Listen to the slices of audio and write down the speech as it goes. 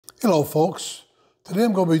Hello folks, today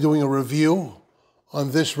I'm going to be doing a review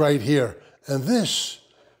on this right here. And this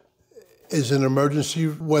is an emergency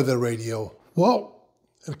weather radio. Well,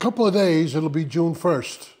 in a couple of days it'll be June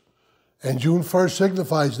 1st. And June 1st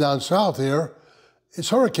signifies down south here, it's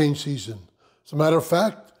hurricane season. As a matter of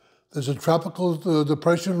fact, there's a tropical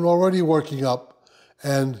depression already working up.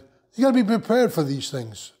 And you gotta be prepared for these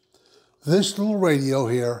things. This little radio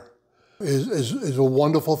here is a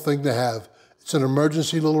wonderful thing to have. It's an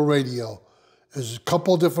emergency little radio. There's a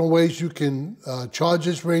couple different ways you can charge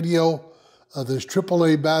this radio. There's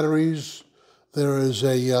AAA batteries. There is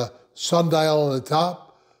a sundial on the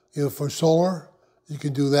top, for solar. You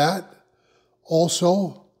can do that.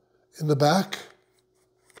 Also, in the back,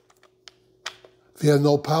 if you have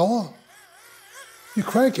no power, you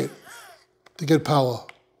crank it to get power.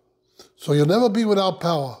 So you'll never be without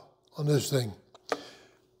power on this thing.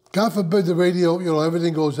 God forbid the radio,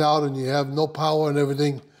 everything goes out and you have no power and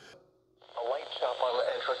everything. A light chop on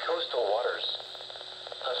intracoastal waters.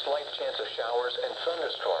 A slight chance of showers and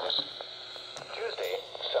thunderstorms. Tuesday,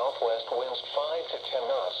 southwest winds 5 to 10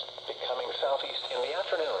 knots, becoming southeast in the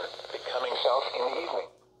afternoon, becoming south in the evening.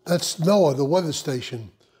 That's NOAA, the weather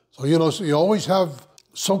station. So, so you always have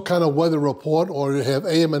some kind of weather report, or you have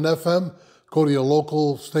AM and FM. Go to your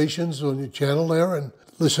local stations on your channel there and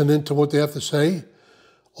listen into what they have to say.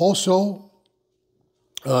 Also,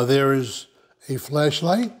 there is a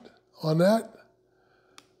flashlight on that.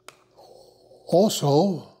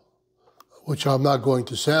 Also, which I'm not going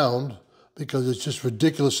to sound because it's just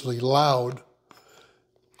ridiculously loud,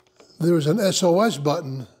 there is an SOS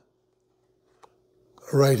button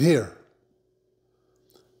right here.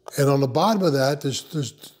 And on the bottom of that,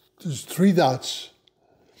 there's 3 dots.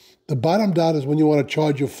 The bottom dot is when you want to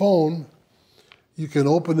charge your phone. You can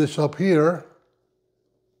open this up here,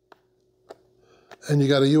 and you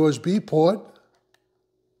got a USB port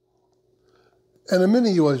and a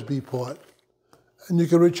mini USB port, and you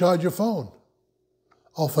can recharge your phone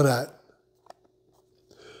off of that.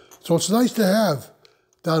 So it's nice to have.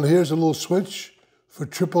 Down here's a little switch for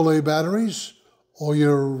AAA batteries or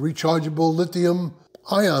your rechargeable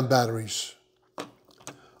lithium-ion batteries.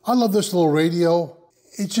 I love this little radio.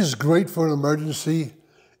 It's just great for an emergency.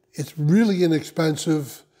 It's really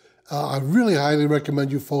inexpensive. I really highly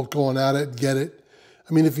recommend you folks going at it and get it.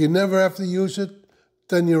 I mean, if you never have to use it,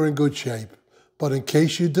 then you're in good shape. But in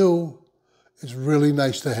case you do, it's really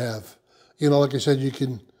nice to have. Like I said,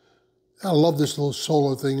 I love this little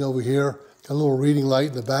solar thing over here. Got a little reading light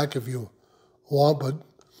in the back if you want, but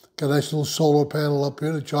got a nice little solar panel up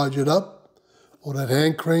here to charge it up. Or that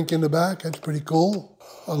hand crank in the back, that's pretty cool.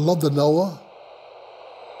 I love the NOAA.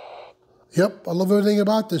 Yep, I love everything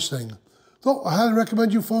about this thing. So I highly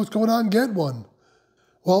recommend you folks go out and get one.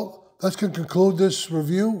 Well, that's going to conclude this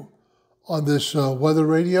review on this weather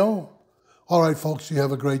radio. All right, folks, you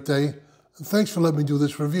have a great day. And thanks for letting me do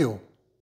this review.